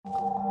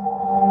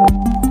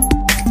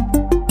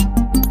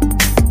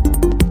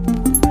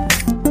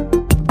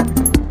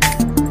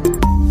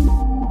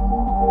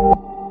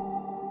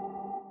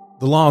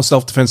law of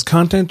self-defense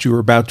content you are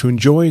about to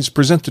enjoy is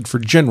presented for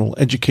general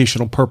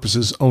educational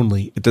purposes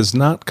only. It does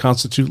not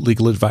constitute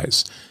legal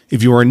advice.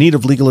 If you are in need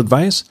of legal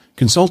advice,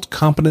 consult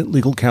competent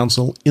legal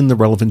counsel in the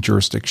relevant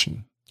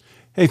jurisdiction.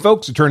 Hey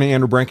folks, Attorney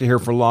Andrew Branca here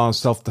for Law of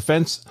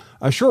Self-Defense.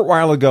 A short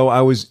while ago,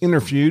 I was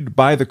interviewed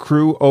by the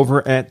crew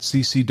over at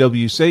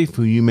CCW Safe,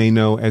 who you may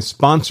know as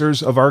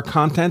sponsors of our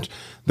content.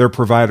 They're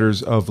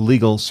providers of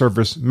legal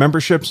service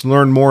memberships.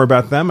 Learn more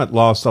about them at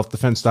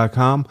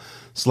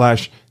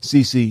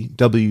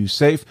lawofselfdefense.com/CCW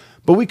Safe.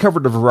 But we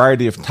covered a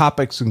variety of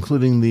topics,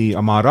 including the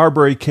Ahmaud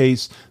Arbery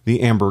case,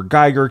 the Amber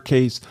Geiger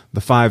case, the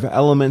 5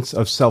 elements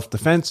of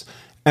self-defense.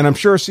 And I'm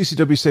sure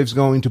CCW Safe is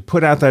going to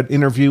put out that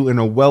interview in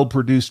a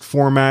well-produced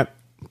format.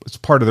 It's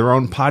part of their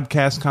own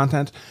podcast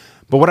content.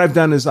 But what I've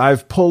done is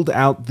I've pulled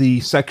out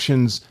the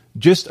sections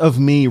just of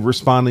me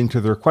responding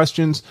to their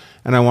questions,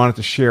 and I wanted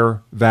to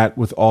share that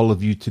with all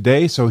of you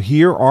today. So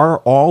here are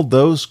all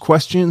those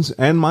questions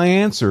and my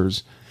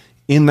answers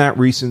in that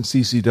recent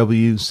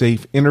CCW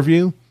Safe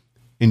interview.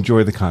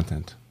 Enjoy the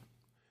content.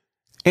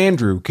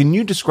 Andrew, can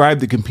you describe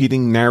the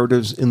competing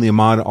narratives in the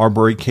Ahmaud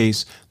Arbery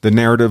case, the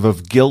narrative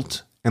of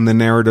guilt and the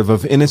narrative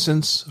of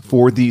innocence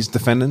for these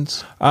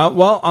defendants?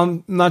 Well,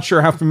 I'm not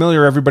sure how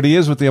familiar everybody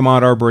is with the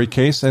Ahmaud Arbery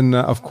case, and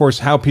of course,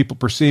 how people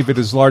perceive it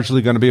is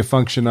largely going to be a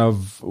function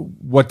of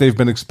what they've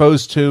been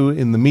exposed to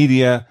in the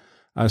media.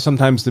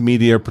 Sometimes the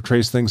media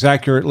portrays things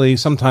accurately,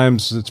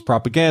 sometimes it's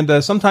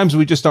propaganda, sometimes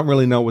we just don't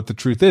really know what the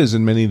truth is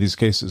in many of these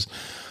cases.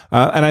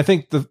 And I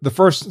think the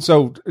first,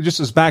 so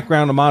just as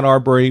background, Ahmaud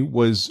Arbery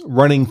was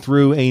running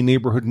through a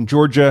neighborhood in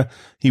Georgia.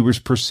 He was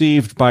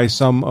perceived by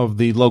some of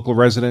the local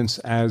residents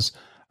as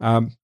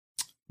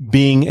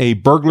being a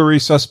burglary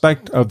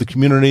suspect of the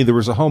community. There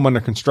was a home under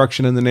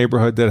construction in the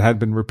neighborhood that had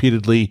been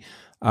repeatedly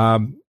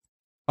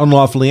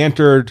unlawfully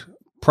entered.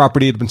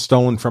 Property had been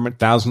stolen from it,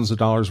 thousands of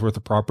dollars worth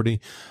of property.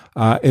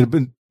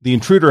 The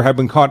intruder had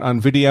been caught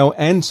on video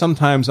and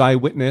sometimes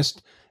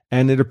eyewitnessed,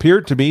 and it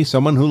appeared to be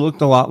someone who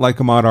looked a lot like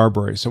Ahmaud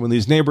Arbery. So when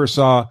these neighbors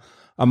saw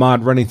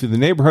Ahmaud running through the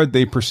neighborhood,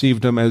 they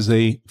perceived him as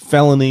a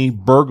felony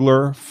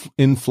burglar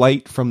in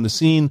flight from the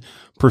scene,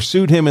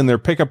 pursued him in their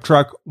pickup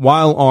truck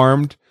while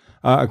armed.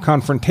 A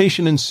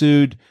confrontation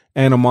ensued,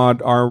 and Ahmaud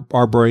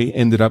Arbery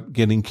ended up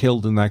getting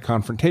killed in that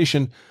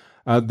confrontation.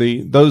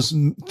 Those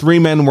 3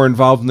 men were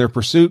involved in their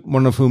pursuit,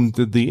 one of whom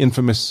did the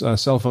infamous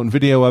cell phone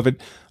video of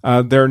it.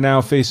 They're now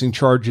facing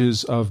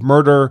charges of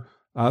murder,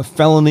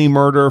 felony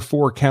murder,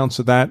 4 counts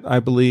of that, I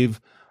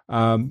believe,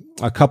 a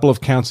couple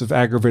of counts of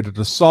aggravated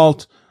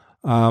assault,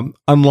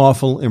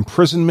 unlawful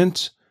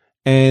imprisonment,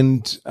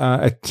 and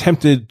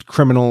attempted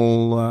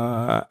criminal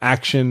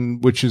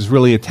action, which is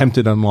really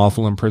attempted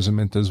unlawful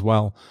imprisonment as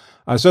well.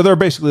 So they're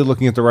basically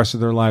looking at the rest of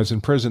their lives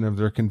in prison if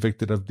they're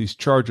convicted of these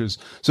charges.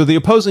 So the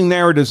opposing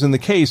narratives in the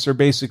case are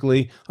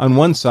basically, on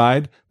one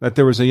side, that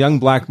there was a young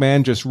black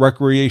man just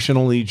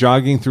recreationally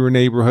jogging through a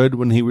neighborhood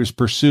when he was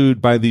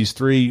pursued by these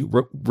 3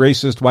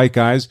 racist white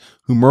guys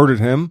who murdered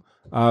him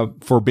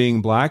for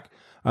being black.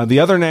 The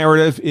other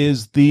narrative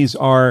is these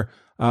 3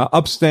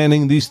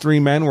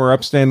 men were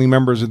upstanding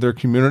members of their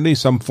community,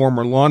 some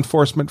former law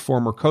enforcement,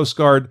 former Coast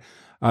Guard.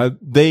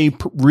 They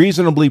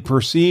reasonably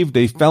perceived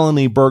a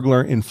felony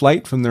burglar in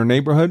flight from their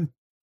neighborhood.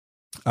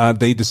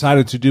 They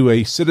decided to do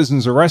a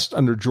citizen's arrest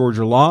under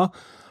Georgia law.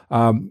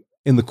 In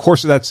the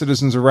course of that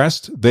citizen's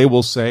arrest, they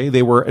will say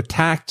they were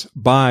attacked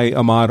by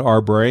Ahmaud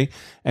Arbery,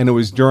 and it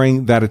was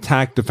during that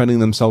attack, defending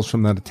themselves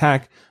from that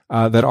attack,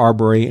 that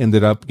Arbery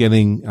ended up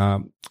getting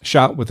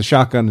shot with a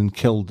shotgun and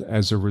killed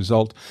as a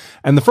result.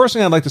 And the first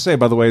thing I'd like to say,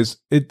 by the way, is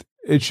it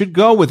should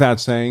go without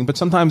saying, but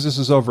sometimes this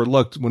is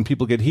overlooked when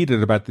people get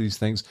heated about these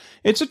things.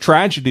 It's a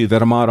tragedy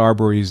that Ahmaud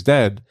Arbery is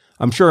dead.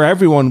 I'm sure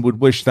everyone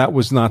would wish that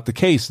was not the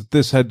case, that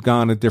this had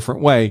gone a different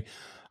way.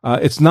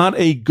 It's not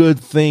a good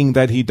thing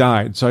that he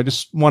died. So I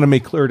just want to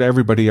make clear to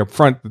everybody up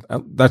front,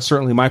 that's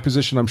certainly my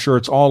position. I'm sure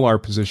it's all our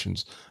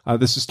positions.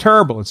 This is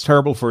terrible. It's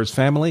terrible for his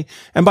family.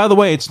 And by the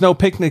way, it's no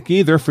picnic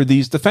either for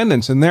these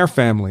defendants and their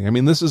family. I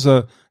mean, this is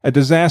a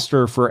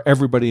disaster for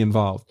everybody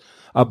involved.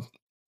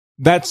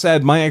 That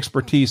said, my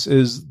expertise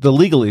is the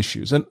legal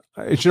issues. And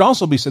it should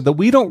also be said that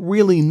we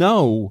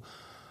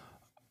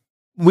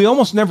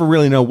almost never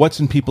really know what's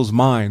in people's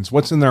minds,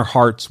 what's in their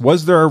hearts.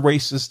 Was there a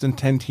racist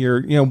intent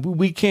here?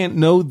 We can't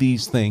know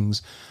these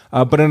things.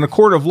 But in a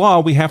court of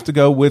law, we have to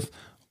go with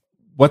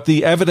what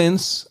the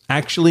evidence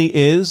actually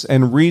is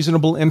and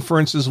reasonable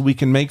inferences we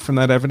can make from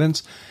that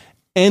evidence,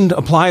 and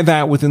apply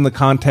that within the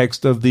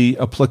context of the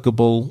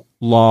applicable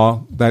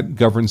law that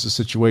governs the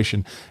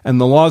situation.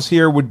 And the laws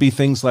here would be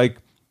things like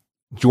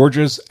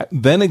Georgia's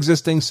then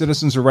existing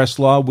citizen's arrest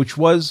law, which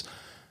was,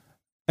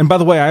 and by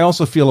the way, I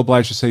also feel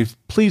obliged to say,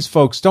 please,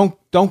 folks, don't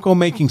go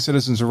making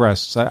citizens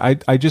arrests. I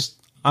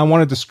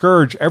want to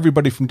discourage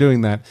everybody from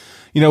doing that.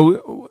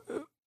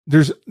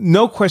 There's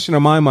no question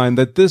in my mind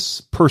that this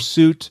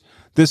pursuit,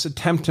 this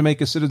attempt to make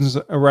a citizen's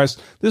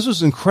arrest, this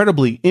was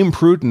incredibly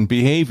imprudent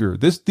behavior.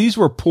 These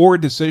were poor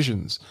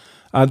decisions.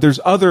 There's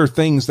other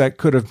things that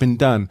could have been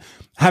done.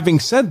 Having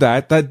said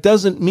that, that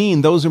doesn't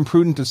mean those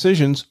imprudent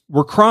decisions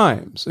were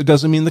crimes. It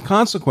doesn't mean the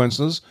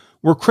consequences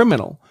were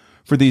criminal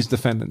for these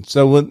defendants.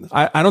 So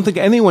I don't think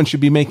anyone should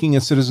be making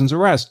a citizen's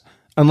arrest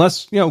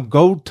unless,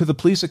 go to the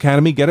police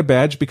academy, get a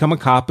badge, become a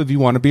cop if you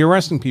want to be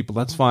arresting people.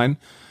 That's fine.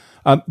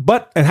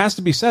 But it has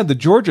to be said, the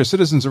Georgia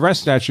citizen's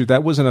arrest statute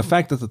that was in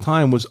effect at the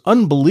time was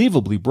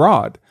unbelievably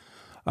broad.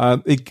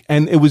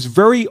 And it was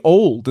very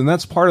old, and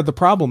that's part of the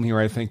problem here,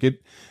 I think.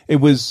 It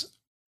was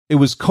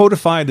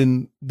codified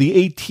in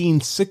the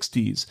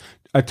 1860s,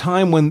 a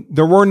time when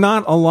there were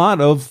not a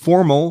lot of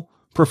formal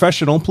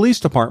professional police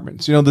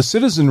departments. The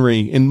citizenry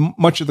in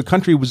much of the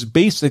country was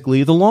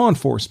basically the law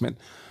enforcement.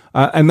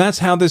 And that's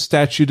how this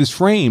statute is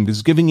framed,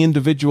 is giving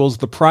individuals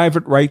the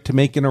private right to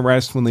make an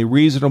arrest when they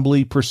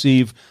reasonably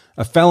perceive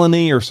a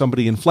felony or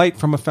somebody in flight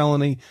from a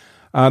felony.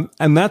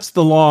 And that's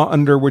the law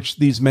under which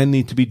these men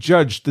need to be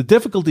judged. The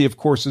difficulty, of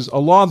course, is a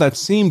law that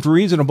seemed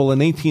reasonable in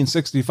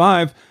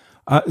 1865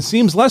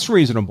 seems less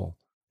reasonable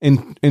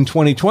in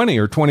 2020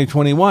 or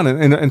 2021.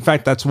 And in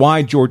fact, that's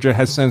why Georgia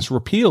has since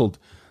repealed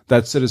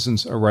that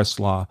citizen's arrest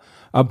law.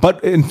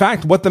 But in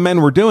fact, what the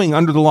men were doing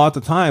under the law at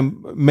the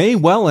time may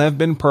well have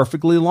been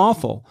perfectly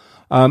lawful.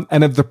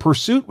 And if the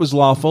pursuit was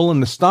lawful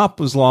and the stop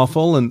was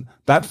lawful, and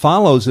that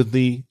follows if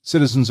the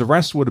citizen's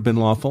arrest would have been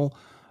lawful,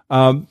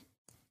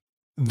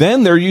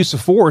 then their use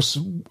of force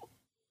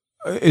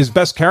is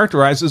best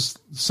characterized as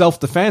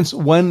self-defense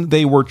when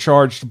they were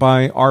charged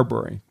by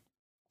Arbery.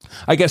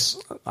 I guess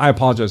I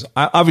apologize.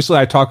 Obviously,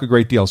 I talk a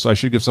great deal, so I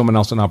should give someone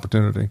else an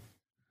opportunity.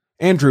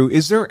 Andrew,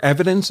 is there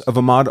evidence of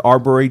Ahmaud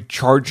Arbery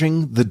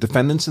charging the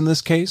defendants in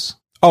this case?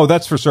 Oh,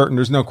 that's for certain.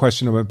 There's no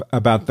question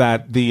about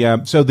that.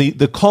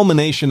 The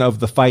culmination of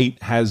the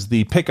fight has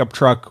the pickup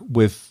truck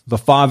with the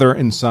father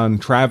and son,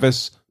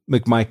 Travis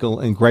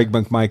McMichael and Greg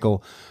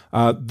McMichael.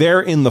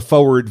 They're in the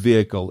forward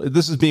vehicle.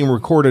 This is being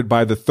recorded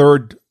by the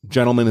third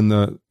gentleman in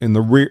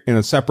the rear, in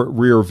a separate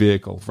rear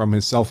vehicle from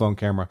his cell phone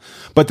camera.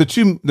 But the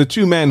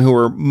two men who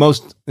were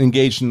most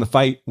engaged in the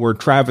fight were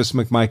Travis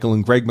McMichael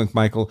and Greg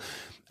McMichael.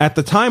 At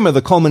the time of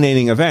the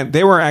culminating event,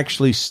 they were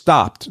actually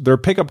stopped. Their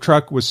pickup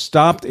truck was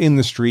stopped in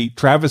the street.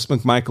 Travis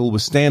McMichael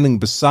was standing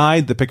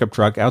beside the pickup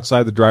truck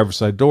outside the driver's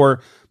side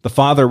door. The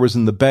father was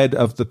in the bed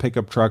of the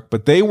pickup truck,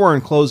 but they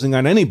weren't closing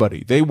on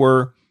anybody. They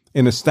were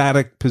in a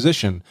static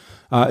position.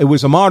 It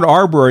was Ahmaud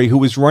Arbery who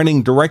was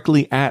running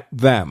directly at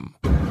them.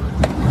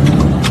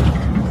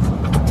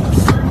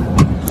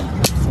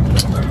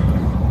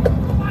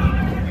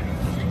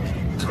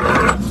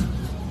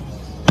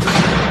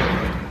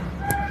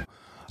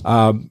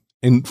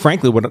 And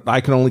frankly, what I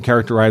can only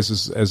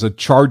characterize as a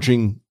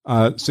charging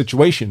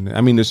situation.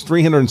 I mean, there's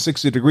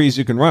 360 degrees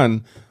you can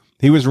run.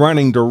 He was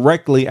running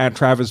directly at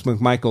Travis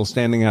McMichael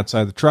standing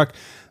outside the truck.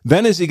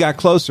 Then as he got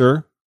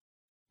closer,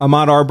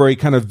 Ahmaud Arbery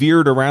kind of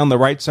veered around the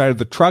right side of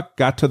the truck,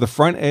 got to the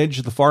front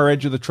edge, the far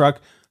edge of the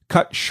truck,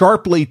 cut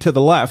sharply to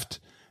the left,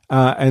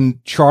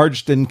 and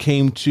charged and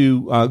came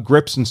to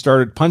grips and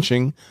started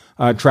punching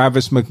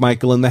Travis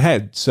McMichael in the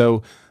head.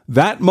 So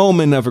that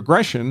moment of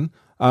aggression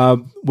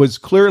was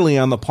clearly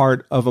on the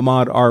part of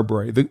Ahmaud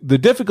Arbery. The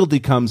difficulty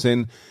comes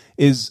in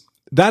is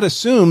that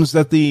assumes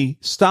that the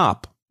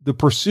stop, the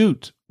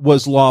pursuit,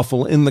 was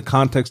lawful in the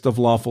context of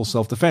lawful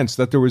self-defense,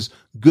 that there was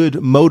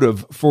good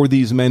motive for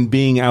these men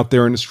being out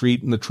there in the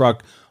street in the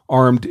truck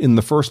armed in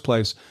the first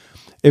place.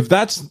 If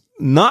that's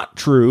not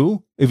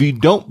true, if you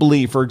don't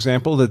believe, for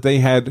example, that they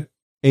had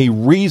a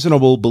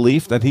reasonable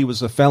belief that he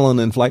was a felon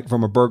in flight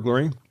from a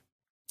burglary,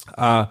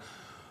 well,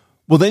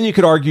 then you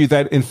could argue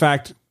that, in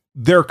fact,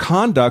 their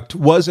conduct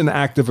was an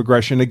act of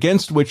aggression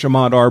against which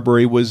Ahmaud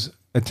Arbery was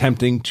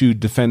attempting to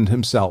defend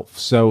himself.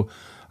 So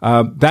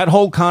that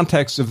whole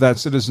context of that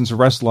citizen's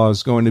arrest law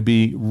is going to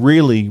be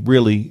really,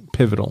 really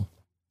pivotal.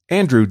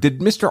 Andrew,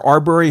 did Mr.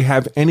 Arbery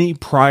have any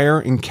prior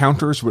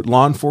encounters with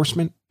law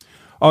enforcement?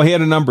 Oh, he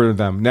had a number of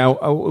them.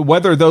 Now,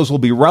 whether those will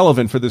be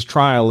relevant for this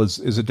trial is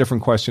a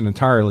different question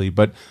entirely.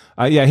 But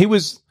yeah, he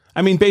was...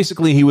 I mean,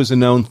 basically, he was a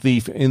known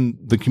thief in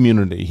the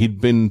community.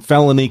 He'd been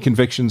felony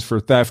convictions for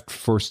theft,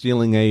 for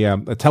stealing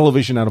a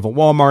television out of a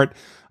Walmart.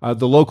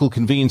 The local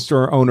convenience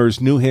store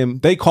owners knew him.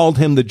 They called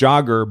him the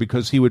jogger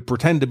because he would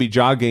pretend to be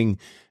jogging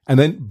and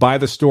then buy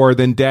the store,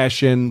 then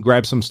dash in,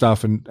 grab some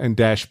stuff, and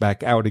dash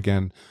back out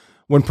again.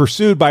 When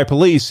pursued by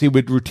police, he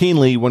would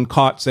routinely, when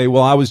caught, say,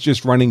 well, I was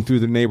just running through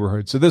the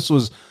neighborhood. So this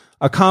was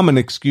a common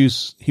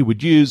excuse he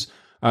would use.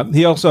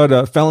 He also had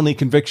a felony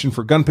conviction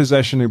for gun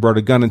possession. He brought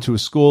a gun into a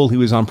school. He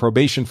was on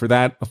probation for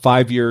that, a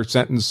 5-year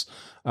sentence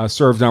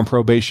served on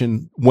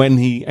probation when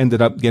he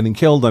ended up getting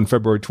killed on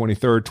February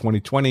 23rd,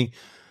 2020.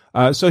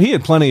 So he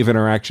had plenty of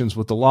interactions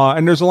with the law.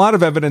 And there's a lot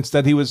of evidence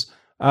that he was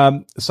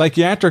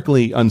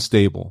psychiatrically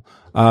unstable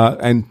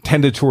and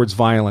tended towards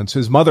violence.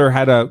 His mother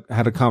had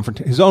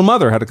his own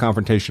mother had a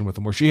confrontation with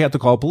him where she had to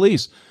call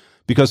police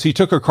because he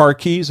took her car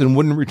keys and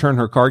wouldn't return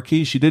her car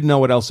keys. She didn't know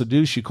what else to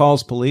do. She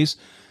calls police.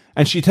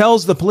 And she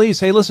tells the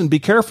police, hey, listen, be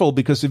careful,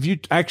 because if you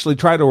actually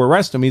try to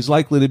arrest him, he's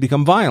likely to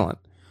become violent.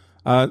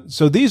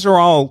 So these are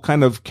all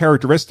kind of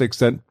characteristics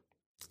that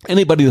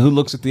anybody who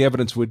looks at the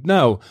evidence would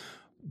know.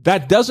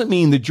 That doesn't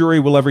mean the jury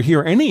will ever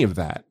hear any of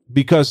that,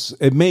 because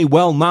it may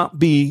well not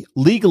be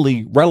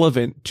legally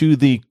relevant to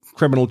the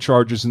criminal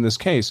charges in this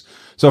case.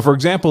 So, for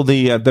example,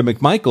 the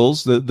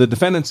McMichaels, the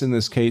defendants in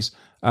this case,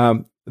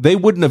 they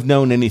wouldn't have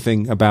known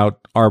anything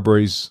about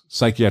Arbery's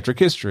psychiatric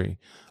history.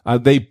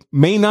 They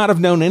may not have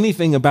known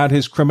anything about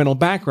his criminal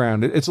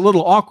background. It's a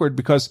little awkward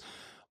because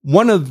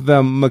one of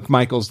the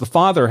McMichaels, the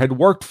father, had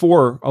worked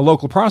for a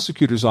local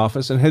prosecutor's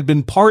office and had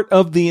been part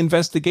of the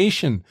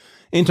investigation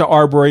into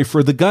Arbery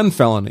for the gun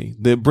felony,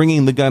 the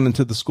bringing the gun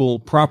into the school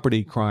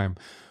property crime.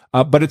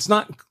 But it's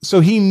not,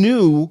 so he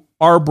knew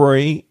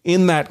Arbery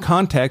in that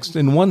context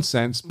in one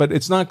sense, but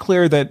it's not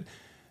clear that,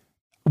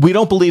 we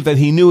don't believe that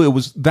he knew it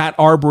was that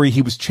Arbery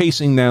he was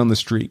chasing down the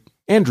street.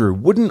 Andrew,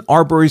 wouldn't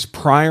Arbery's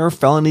prior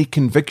felony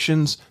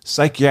convictions,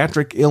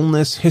 psychiatric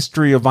illness,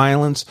 history of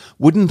violence,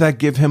 wouldn't that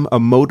give him a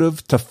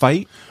motive to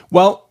fight?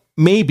 Well,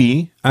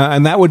 maybe,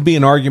 and that would be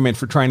an argument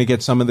for trying to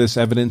get some of this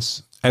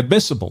evidence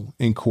admissible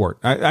in court.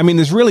 I mean,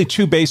 there's really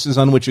two bases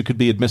on which it could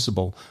be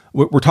admissible.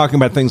 We're talking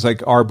about things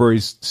like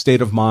Arbery's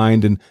state of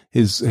mind and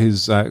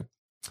his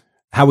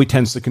how he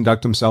tends to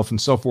conduct himself and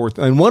so forth.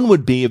 And one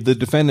would be if the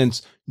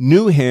defendants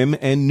knew him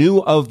and knew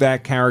of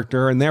that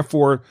character, and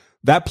therefore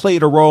that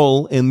played a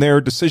role in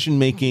their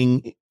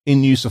decision-making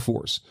in use of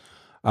force.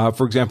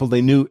 For example,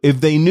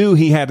 if they knew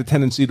he had a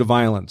tendency to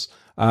violence,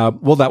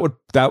 well,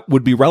 that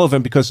would be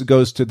relevant because it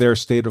goes to their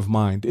state of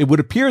mind. It would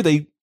appear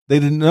they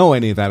didn't know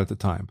any of that at the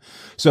time.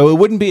 So it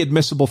wouldn't be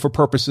admissible for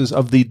purposes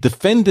of the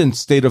defendant's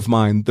state of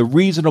mind, the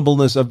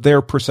reasonableness of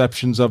their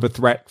perceptions of a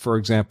threat, for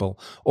example,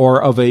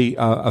 or of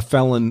a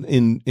felon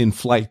in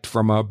flight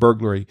from a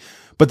burglary.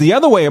 But the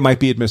other way it might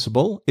be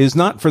admissible is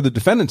not for the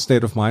defendant's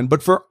state of mind,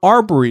 but for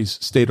Arbery's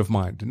state of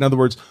mind. In other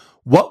words,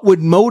 what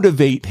would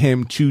motivate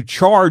him to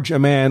charge a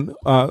man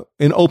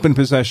in open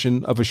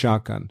possession of a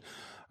shotgun?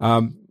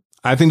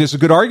 I think there's a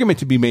good argument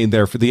to be made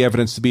there for the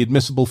evidence to be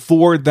admissible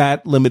for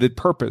that limited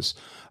purpose.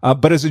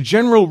 But as a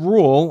general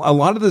rule, a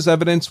lot of this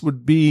evidence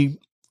would be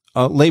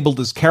labeled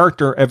as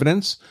character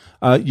evidence.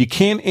 You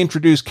can't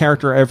introduce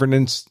character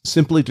evidence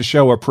simply to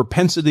show a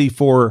propensity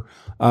for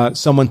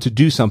someone to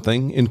do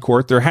something in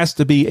court. There has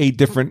to be a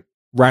different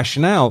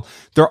rationale.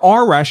 There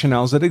are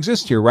rationales that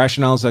exist here,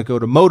 rationales that go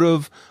to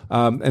motive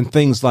and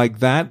things like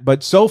that.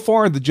 But so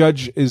far, the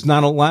judge is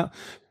not allowed.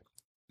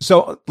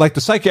 So, like,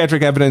 the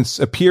psychiatric evidence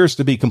appears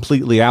to be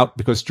completely out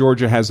because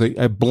Georgia has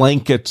a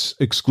blanket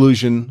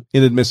exclusion,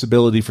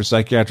 inadmissibility for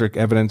psychiatric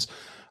evidence.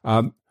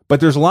 But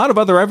there's a lot of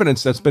other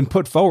evidence that's been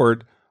put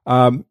forward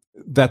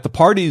that the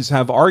parties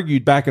have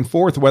argued back and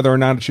forth whether or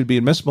not it should be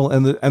admissible,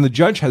 and the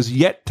judge has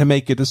yet to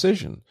make a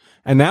decision.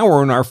 And now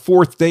we're on our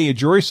fourth day of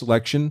jury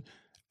selection,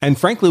 and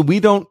frankly, we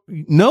don't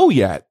know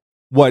yet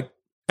what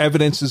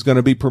evidence is going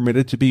to be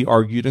permitted to be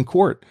argued in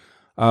court.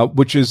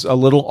 Which is a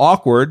little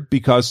awkward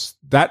because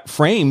that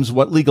frames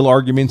what legal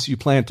arguments you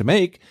plan to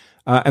make.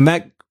 And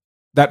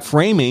that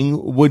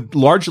framing would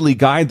largely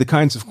guide the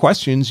kinds of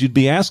questions you'd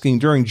be asking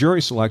during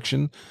jury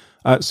selection.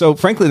 So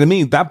frankly, to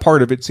me, that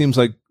part of it seems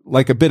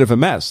like a bit of a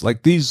mess.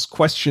 Like, these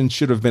questions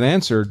should have been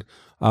answered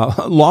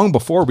long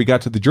before we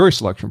got to the jury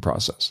selection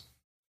process.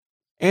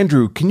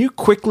 Andrew, can you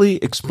quickly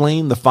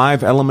explain the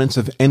 5 elements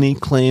of any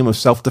claim of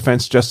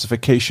self-defense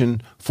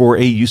justification for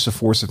a use of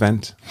force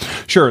event?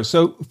 Sure.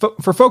 So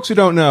for folks who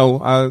don't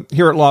know,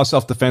 here at Law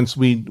Self-Defense,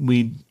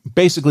 we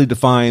basically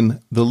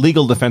define the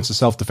legal defense of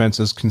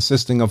self-defense as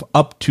consisting of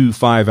up to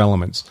 5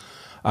 elements.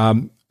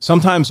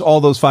 Sometimes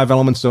all those 5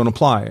 elements don't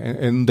apply,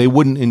 and they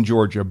wouldn't in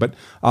Georgia. But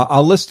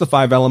I'll list the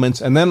 5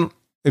 elements, and then,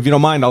 if you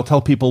don't mind, I'll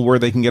tell people where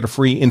they can get a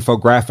free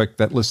infographic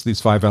that lists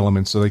these 5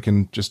 elements so they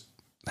can just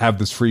have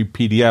this free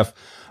PDF.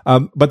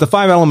 But the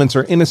 5 elements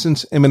are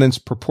innocence, imminence,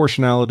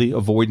 proportionality,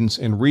 avoidance,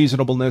 and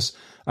reasonableness.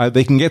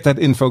 They can get that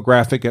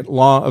infographic at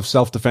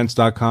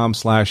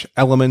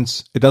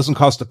lawofselfdefense.com/elements. It doesn't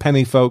cost a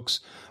penny,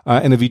 folks.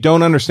 And if you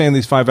don't understand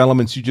these 5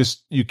 elements,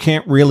 you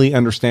can't really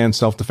understand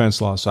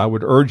self-defense law. So I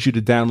would urge you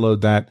to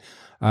download that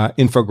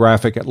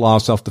infographic at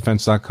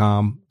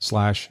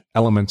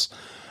lawofselfdefense.com/elements.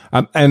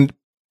 And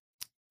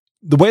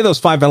the way those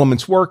 5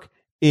 elements work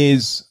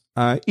is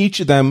each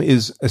of them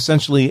is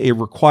essentially a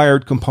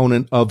required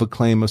component of a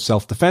claim of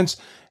self-defense.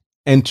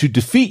 And to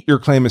defeat your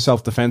claim of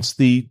self-defense,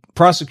 the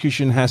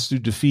prosecution has to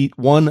defeat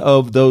one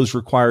of those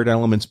required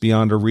elements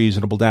beyond a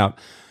reasonable doubt.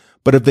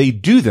 But if they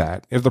do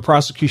that, if the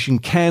prosecution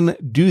can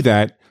do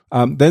that,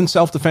 then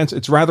self-defense,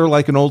 it's rather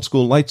like an old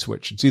school light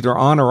switch. It's either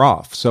on or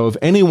off. So if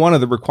any one of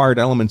the required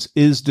elements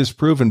is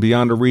disproven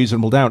beyond a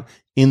reasonable doubt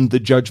in the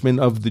judgment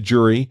of the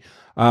jury,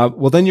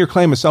 well, then your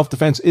claim of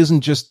self-defense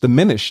isn't just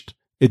diminished.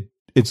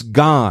 It's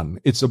gone.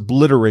 It's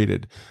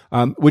obliterated,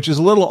 which is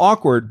a little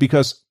awkward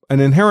because an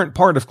inherent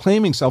part of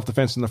claiming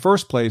self-defense in the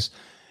first place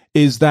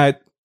is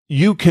that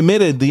you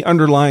committed the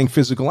underlying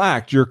physical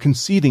act. You're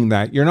conceding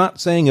that. You're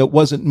not saying it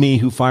wasn't me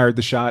who fired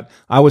the shot.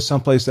 I was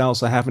someplace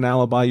else. I have an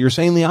alibi. You're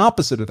saying the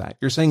opposite of that.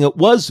 You're saying it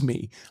was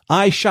me.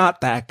 I shot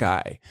that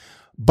guy,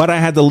 but I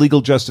had the legal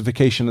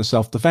justification of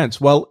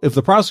self-defense. Well, if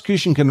the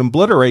prosecution can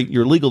obliterate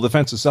your legal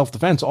defense of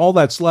self-defense, all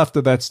that's left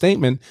of that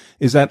statement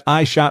is that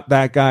I shot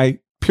that guy,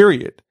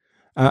 period.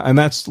 And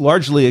that's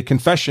largely a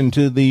confession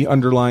to the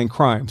underlying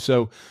crime.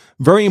 So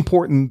very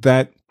important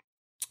that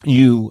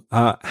you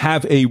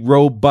have a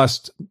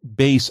robust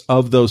base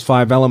of those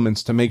 5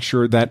 elements to make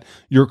sure that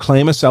your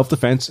claim of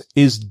self-defense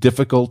is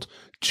difficult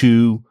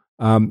to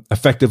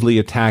effectively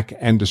attack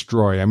and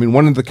destroy. I mean,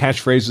 one of the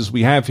catchphrases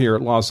we have here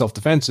at Law of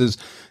Self-Defense is,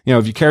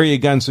 if you carry a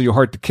gun so you're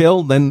hard to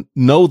kill, then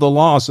know the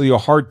law so you're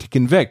hard to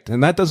convict.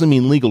 And that doesn't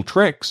mean legal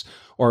tricks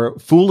or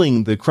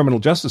fooling the criminal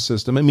justice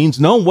system. It means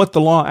know what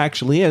the law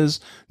actually is,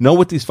 know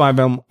what these 5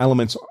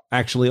 elements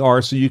actually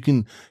are, so you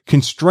can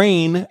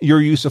constrain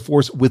your use of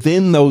force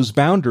within those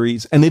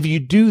boundaries. And if you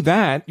do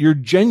that, you're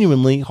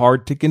genuinely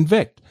hard to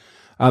convict.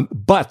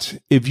 But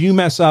if you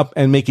mess up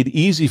and make it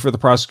easy for the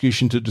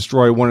prosecution to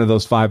destroy one of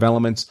those 5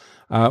 elements,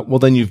 well,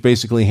 then you've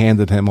basically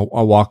handed him a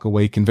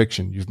walk-away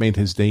conviction. You've made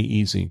his day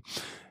easy.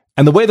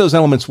 And the way those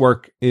elements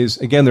work is,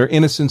 again, they're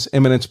innocence,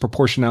 imminence,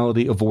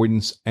 proportionality,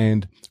 avoidance,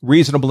 and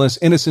reasonableness.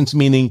 Innocence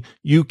meaning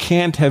you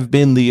can't have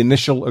been the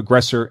initial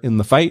aggressor in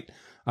the fight.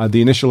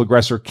 The initial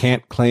aggressor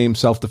can't claim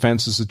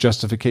self-defense as a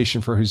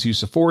justification for his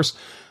use of force.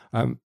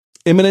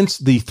 Imminence,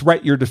 the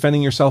threat you're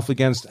defending yourself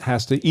against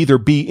has to either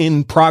be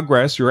in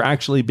progress, you're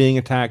actually being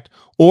attacked,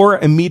 or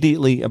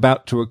immediately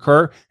about to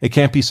occur. It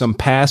can't be some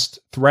past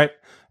threat.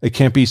 It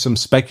can't be some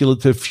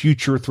speculative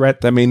future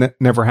threat that may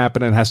never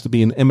happen. It has to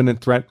be an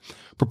imminent threat.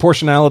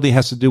 Proportionality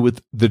has to do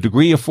with the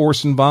degree of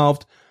force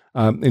involved.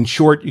 In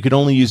short, you could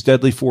only use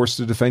deadly force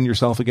to defend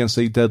yourself against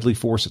a deadly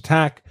force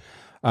attack.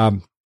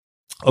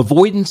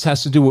 Avoidance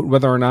has to do with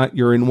whether or not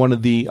you're in one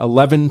of the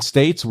 11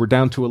 states, we're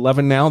down to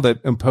 11 now, that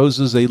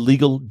imposes a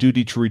legal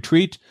duty to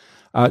retreat.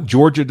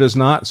 Georgia does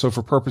not. So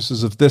for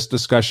purposes of this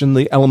discussion,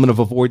 the element of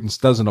avoidance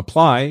doesn't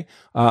apply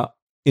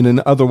in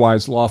an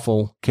otherwise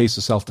lawful case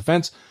of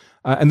self-defense.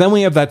 And then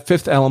we have that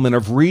 5th element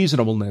of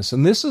reasonableness.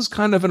 And this is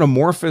kind of an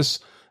amorphous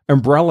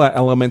umbrella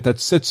element that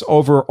sits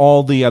over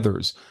all the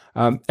others.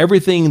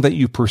 Everything that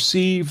you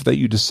perceive, that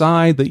you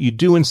decide, that you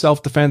do in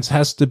self-defense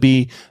has to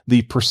be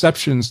the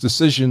perceptions,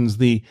 decisions,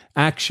 the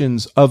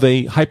actions of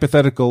a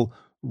hypothetical,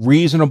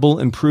 reasonable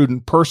and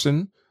prudent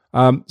person.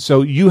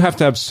 So you have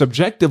to have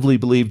subjectively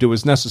believed it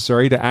was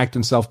necessary to act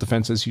in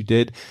self-defense as you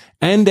did,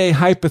 and a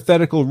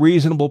hypothetical,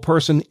 reasonable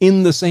person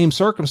in the same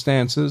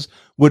circumstances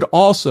would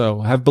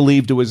also have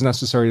believed it was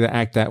necessary to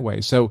act that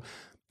way. So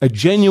a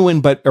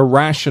genuine but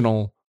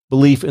irrational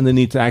belief in the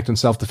need to act in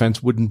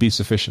self-defense wouldn't be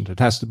sufficient. It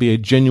has to be a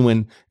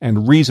genuine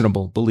and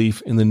reasonable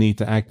belief in the need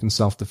to act in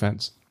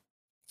self-defense.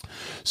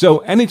 So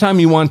anytime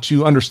you want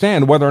to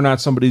understand whether or not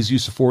somebody's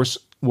use of force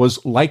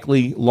was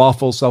likely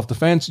lawful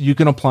self-defense, you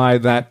can apply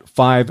that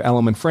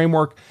 5-element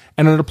framework,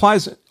 and it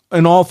applies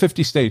in all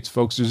 50 states,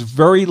 folks. There's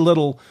very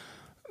little.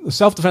 The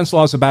self-defense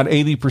law is about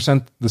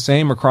 80% the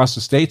same across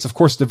the states. Of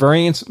course, the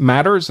variance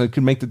matters. It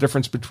could make the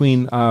difference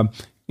between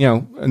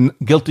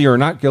guilty or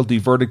not guilty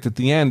verdict at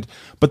the end.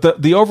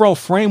 But the overall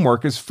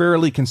framework is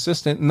fairly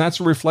consistent, and that's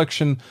a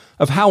reflection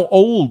of how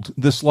old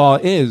this law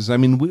is. I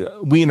mean,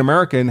 we in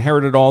America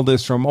inherited all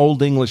this from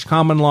Old English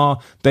common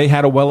law. They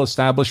had a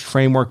well-established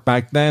framework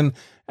back then,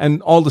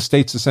 and all the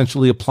states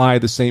essentially apply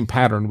the same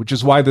pattern, which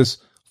is why this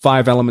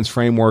 5 elements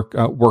framework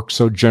works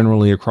so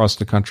generally across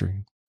the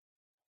country.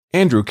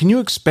 Andrew, can you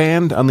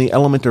expand on the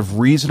element of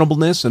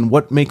reasonableness and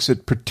what makes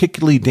it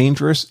particularly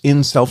dangerous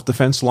in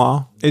self-defense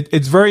law?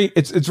 It's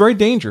very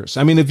dangerous.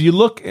 I mean,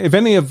 if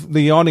any of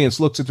the audience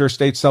looks at their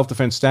state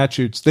self-defense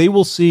statutes, they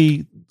will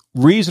see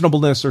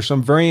reasonableness or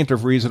some variant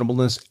of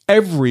reasonableness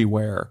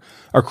everywhere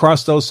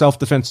across those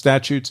self-defense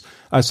statutes,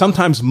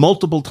 sometimes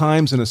multiple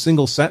times in a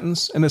single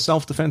sentence in a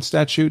self-defense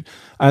statute.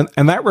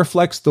 And that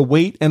reflects the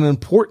weight and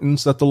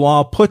importance that the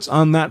law puts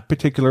on that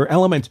particular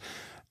element.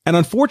 And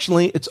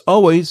unfortunately, it's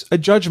always a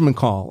judgment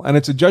call. And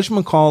it's a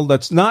judgment call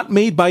that's not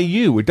made by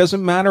you. It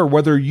doesn't matter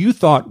whether you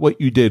thought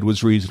what you did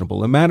was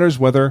reasonable. It matters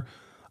whether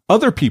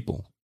other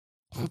people,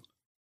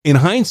 in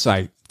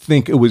hindsight,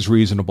 think it was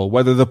reasonable,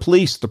 whether the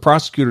police, the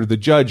prosecutor, the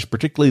judge,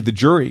 particularly the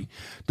jury,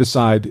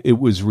 decide it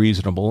was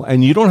reasonable.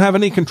 And you don't have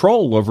any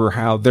control over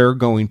how they're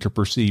going to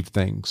perceive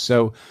things.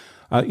 So,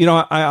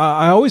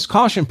 I always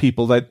caution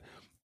people that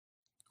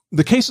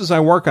the cases I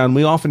work on,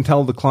 we often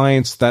tell the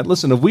clients that,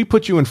 listen, if we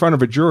put you in front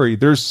of a jury,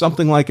 there's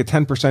something like a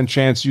 10%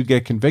 chance you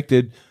get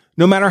convicted,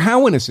 no matter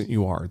how innocent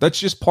you are. That's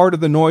just part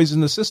of the noise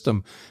in the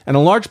system. And a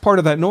large part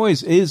of that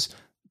noise is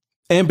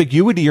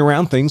ambiguity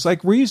around things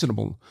like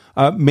reasonable.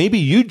 Maybe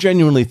you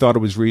genuinely thought it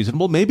was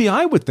reasonable. Maybe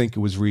I would think it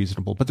was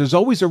reasonable, but there's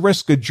always a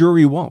risk a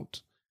jury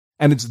won't.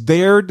 And it's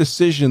their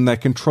decision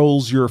that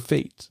controls your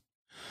fate.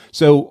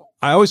 So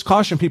I always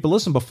caution people,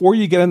 listen, before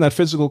you get in that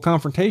physical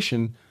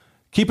confrontation,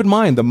 keep in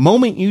mind, the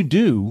moment you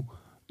do,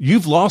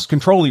 you've lost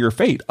control of your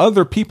fate.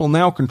 Other people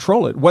now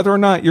control it. Whether or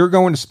not you're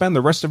going to spend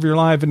the rest of your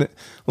life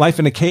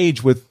in a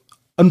cage with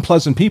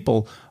unpleasant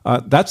people,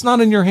 that's not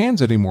in your hands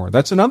anymore.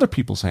 That's in other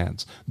people's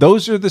hands.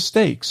 Those are the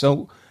stakes.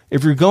 So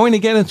if you're going to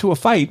get into a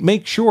fight,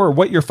 make sure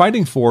what you're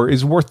fighting for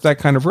is worth that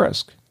kind of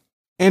risk.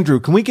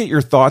 Andrew, can we get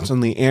your thoughts on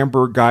the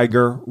Amber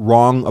Guyger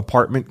wrong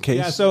apartment case?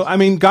 Yeah, so,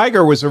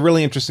 Guyger was a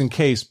really interesting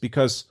case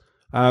because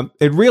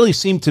it really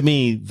seemed to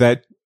me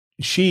that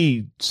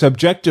she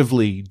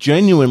subjectively,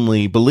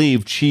 genuinely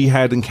believed she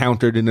had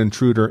encountered an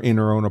intruder in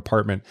her own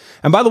apartment.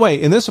 And by the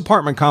way, in this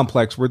apartment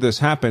complex where this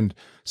happened,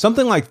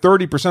 something like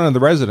 30% of the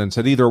residents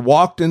had either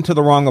walked into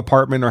the wrong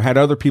apartment or had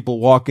other people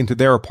walk into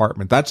their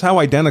apartment. That's how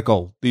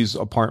identical these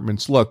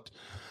apartments looked.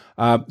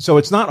 So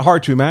it's not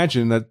hard to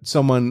imagine that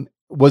someone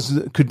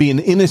could be an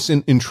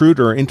innocent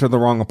intruder into the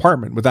wrong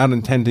apartment without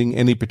intending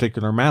any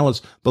particular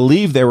malice,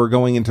 believe they were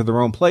going into the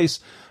wrong place.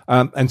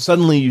 And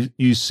suddenly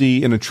you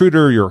see an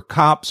intruder, you're a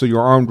cop, so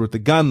you're armed with the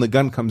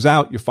gun comes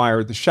out, you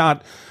fire the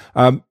shot.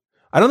 I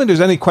don't think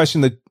there's any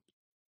question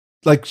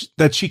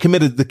that she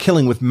committed the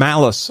killing with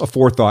malice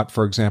aforethought,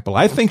 for example.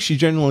 I think she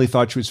genuinely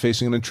thought she was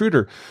facing an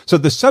intruder. So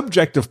the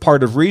subjective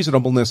part of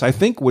reasonableness, I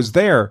think, was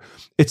there.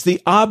 It's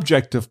the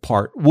objective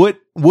part.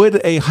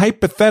 Would a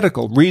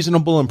hypothetical,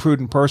 reasonable and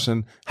prudent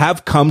person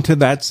have come to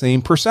that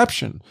same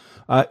perception?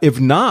 If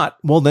not,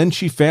 well, then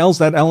she fails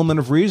that element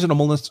of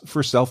reasonableness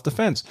for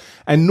self-defense.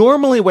 And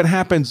normally what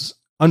happens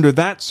under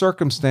that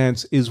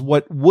circumstance is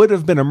what would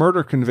have been a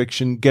murder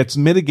conviction gets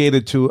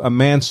mitigated to a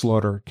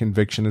manslaughter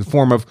conviction in the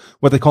form of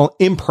what they call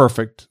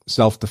imperfect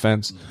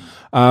self-defense.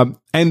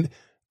 And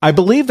I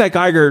believe that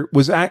Geiger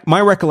was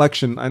my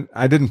recollection.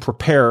 I didn't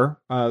prepare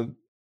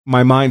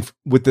my mind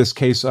with this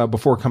case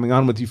before coming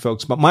on with you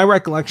folks, but my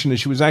recollection is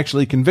she was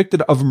actually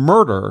convicted of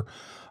murder,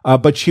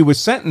 but she was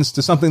sentenced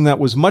to something that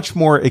was much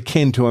more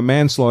akin to a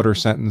manslaughter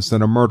sentence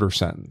than a murder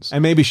sentence.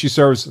 And maybe she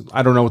serves,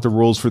 I don't know what the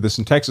rules for this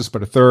in Texas,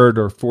 but a third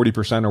or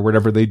 40% or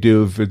whatever they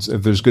do if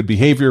there's good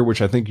behavior,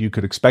 which I think you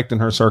could expect in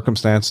her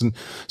circumstance. And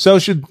so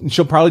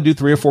she'll probably do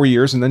 3 or 4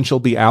 years and then she'll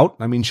be out.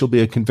 I mean, she'll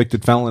be a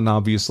convicted felon,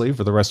 obviously,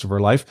 for the rest of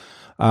her life.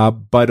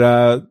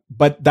 But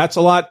that's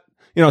a lot.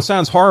 It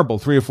sounds horrible,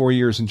 3 or 4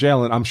 years in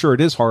jail, and I'm sure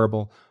it is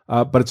horrible.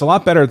 But it's a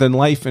lot better than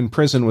life in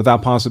prison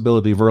without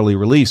possibility of early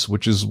release,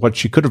 which is what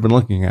she could have been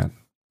looking at.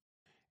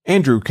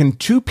 Andrew, can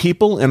two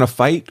people in a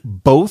fight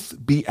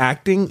both be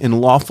acting in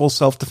lawful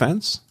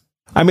self-defense?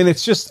 I mean,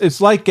 it's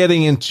like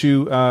getting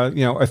into,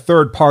 a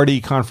third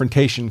party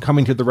confrontation,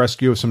 coming to the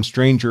rescue of some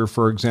stranger,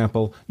 for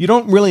example. You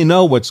don't really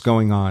know what's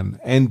going on.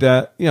 And,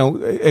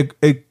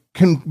 it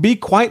can be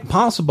quite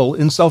possible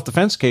in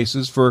self-defense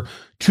cases for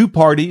two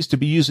parties to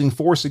be using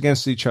force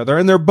against each other,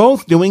 and they're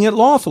both doing it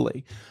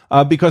lawfully,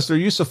 because their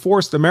use of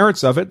force, the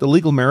merits of it, the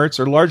legal merits,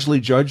 are largely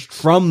judged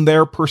from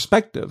their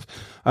perspective.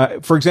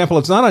 For example,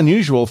 it's not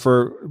unusual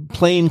for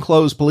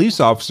plainclothes police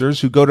officers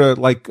who go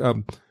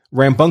to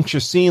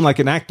rambunctious scene, like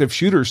an active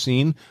shooter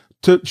scene,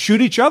 to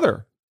shoot each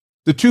other.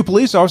 The two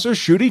police officers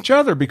shoot each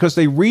other because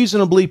they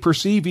reasonably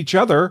perceive each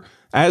other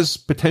as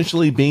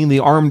potentially being the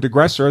armed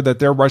aggressor that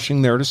they're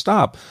rushing there to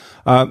stop.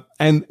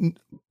 And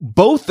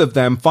both of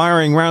them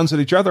firing rounds at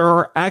each other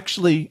are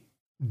actually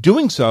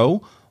doing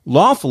so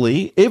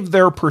lawfully if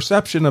their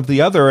perception of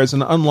the other as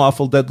an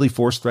unlawful deadly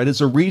force threat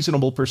is a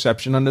reasonable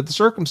perception under the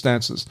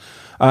circumstances.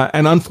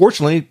 And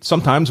unfortunately,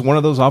 sometimes one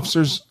of those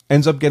officers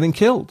ends up getting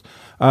killed.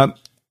 And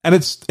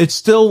it's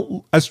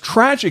still, as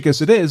tragic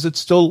as it is, it's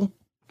still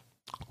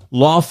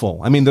lawful.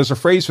 I mean, there's a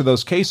phrase for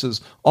those cases,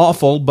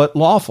 awful but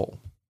lawful.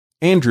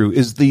 Andrew,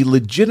 is the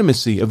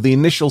legitimacy of the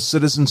initial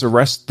citizen's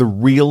arrest the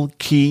real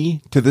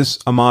key to this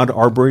Ahmaud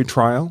Arbery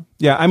trial?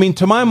 Yeah, I mean,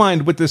 to my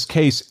mind, with this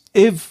case,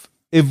 if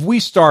we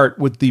start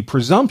with the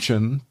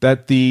presumption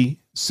that the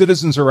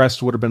citizen's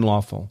arrest would have been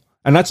lawful,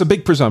 and that's a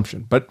big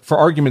presumption, but for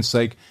argument's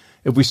sake,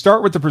 if we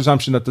start with the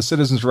presumption that the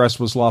citizen's arrest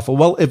was lawful,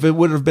 well, if it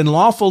would have been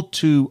lawful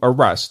to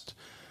arrest,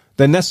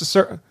 then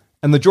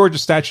and the Georgia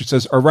statute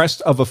says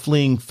arrest of a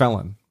fleeing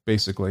felon,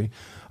 basically.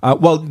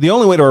 Well, the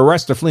only way to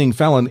arrest a fleeing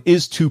felon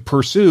is to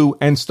pursue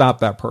and stop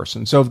that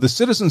person. So if the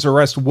citizen's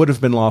arrest would have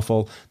been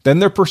lawful, then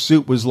their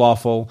pursuit was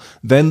lawful,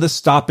 then the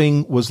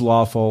stopping was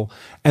lawful,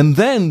 and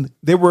then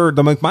the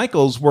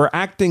McMichaels were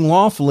acting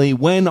lawfully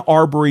when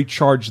Arbery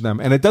charged them.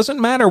 And it doesn't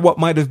matter what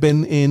might have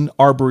been in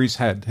Arbery's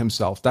head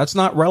himself. That's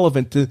not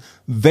relevant to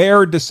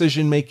their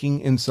decision-making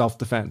in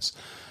self-defense.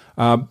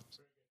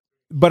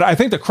 But I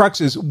think the crux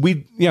is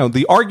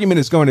the argument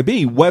is going to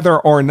be whether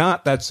or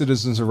not that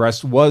citizen's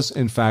arrest was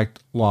in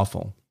fact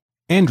lawful.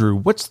 Andrew,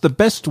 what's the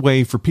best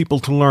way for people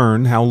to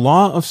learn how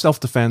law of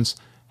self-defense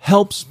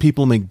helps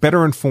people make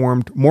better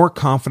informed, more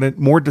confident,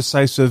 more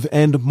decisive,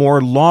 and more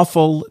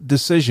lawful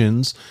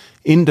decisions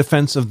in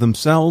defense of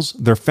themselves,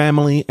 their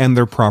family, and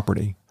their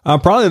property?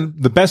 Probably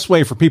the best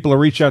way for people to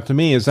reach out to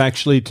me is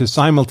actually to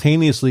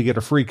simultaneously get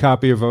a free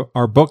copy of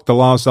our book, The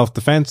Law of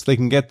Self-Defense. They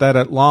can get that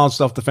at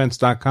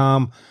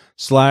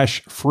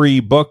lawofselfdefense.com/free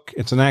book.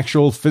 It's an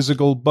actual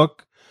physical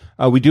book.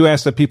 We do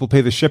ask that people pay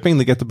the shipping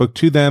to get the book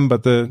to them,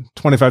 but the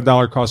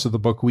 $25 cost of the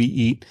book we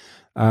eat.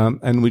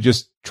 And we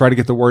just try to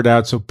get the word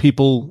out so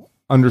people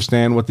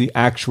understand what the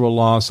actual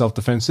law of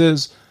self-defense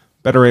is,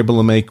 better able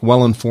to make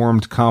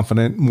well-informed,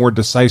 confident, more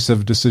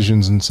decisive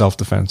decisions in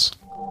self-defense.